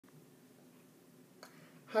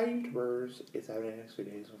Hi YouTubers, it's Evan and next 2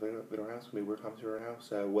 days of video house. We were comments to our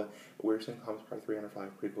house. We're seeing comments part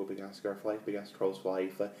 305, pretty cool, big ass scar for life, big ass trolls for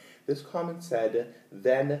life. This comment said,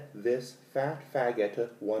 then this fat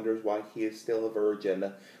faggot wonders why he is still a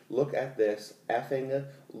virgin. Look at this effing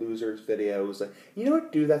losers videos. You know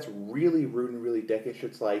what, dude, that's really rude and really dickish.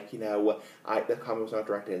 It's like, the comment was not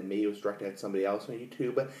directed at me, it was directed at somebody else on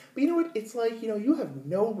YouTube. But you know what, it's like, you have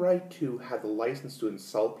no right to have the license to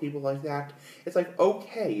insult people like that. It's like,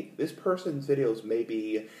 okay, this person's videos may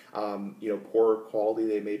be, poorer quality,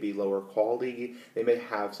 they may be lower quality, they may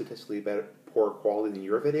have statistically poorer quality than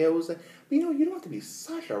your videos, but you don't have to be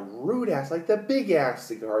such a rude ass, like the big ass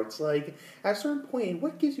cigar. It's like, at a certain point,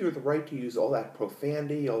 what gives you the right to use all that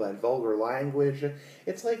profanity, all that vulgar language?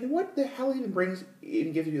 It's like, what the hell even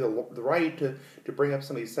gives you the right to bring up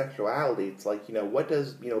somebody's sexuality? It's like, what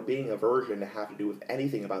does, being a virgin have to do with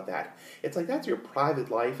anything about that? It's like, that's your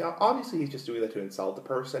private life. Obviously, he's just doing that to insult the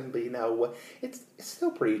person, but it's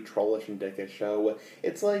still pretty trollish and dickish. So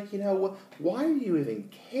it's like, why do you even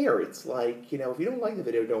care? It's like, if you don't like the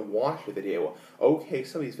video, don't watch the video. Okay,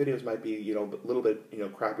 some of these videos might be, a little bit,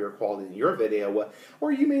 crappier quality than your video,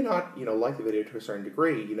 or you may not, like the video to a certain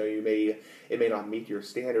degree. It may not meet your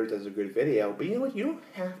standards as a good video, but you know what? You don't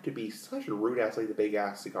have to be such a rude ass like the big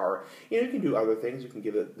ass cigar. You can do other things. You can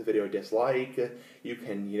give the video a dislike. You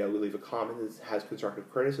can, leave a comment that has constructive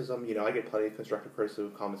criticism. I get plenty of constructive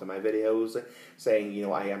criticism comments on my videos saying,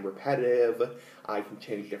 I am repetitive. I can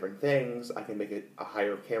change different things. I can make it a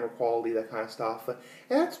higher camera quality, that kind of stuff. And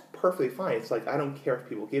that's perfectly fine. It's like, I don't care if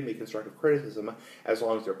people give me constructive criticism as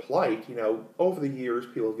long as they're polite. Over the years,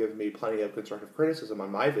 people have given me plenty of constructive criticism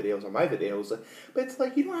on my videos, but it's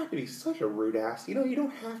like, you don't have to be such a rude ass. You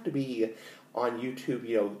don't have to be on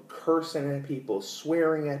YouTube, cursing at people,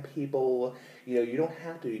 swearing at people. You don't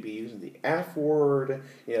have to be using the F word,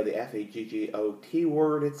 the FAGGOT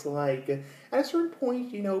word. It's like, at a certain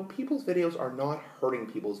point, people's videos are not hurting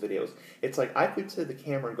people's videos. It's like, I could sit at the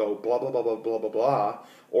camera and go blah, blah, blah, blah, blah, blah, blah,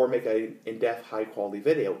 or make an in-depth, high-quality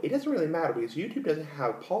video. It doesn't really matter because YouTube doesn't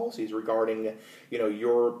have policies regarding,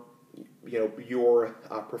 your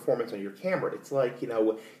performance on your camera. It's like,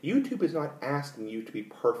 YouTube is not asking you to be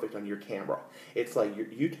perfect on your camera. It's like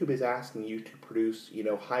YouTube is asking you to produce,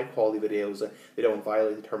 high quality videos that don't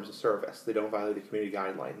violate the terms of service. They don't violate the community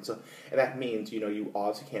guidelines. And that means, you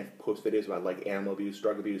obviously can't post videos about like animal abuse,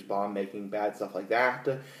 drug abuse, bomb making, bad stuff like that.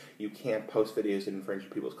 You can't post videos that infringe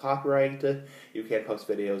people's copyright. You can't post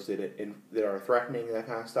videos that are threatening, that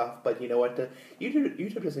kind of stuff. But you know what?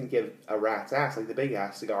 YouTube doesn't give a rat's ass, like the big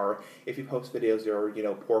ass cigar, if you post videos that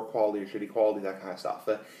are, poor quality or shitty quality, that kind of stuff.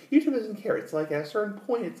 YouTube doesn't care. It's like, at a certain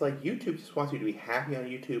point, it's like YouTube just wants you to be happy on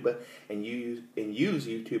YouTube and use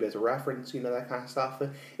YouTube as a reference, that kind of stuff.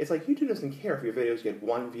 It's like, YouTube doesn't care if your videos get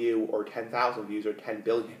 1 view or 10,000 views or 10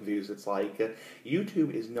 billion views. It's like,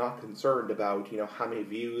 YouTube is not concerned about, how many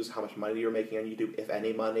views, how much money you're making on YouTube, if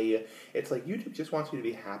any money. It's like, YouTube just wants you to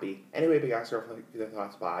be happy. Anyway, big ass cigar for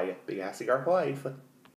thoughts. Bye. Big ass cigar for life.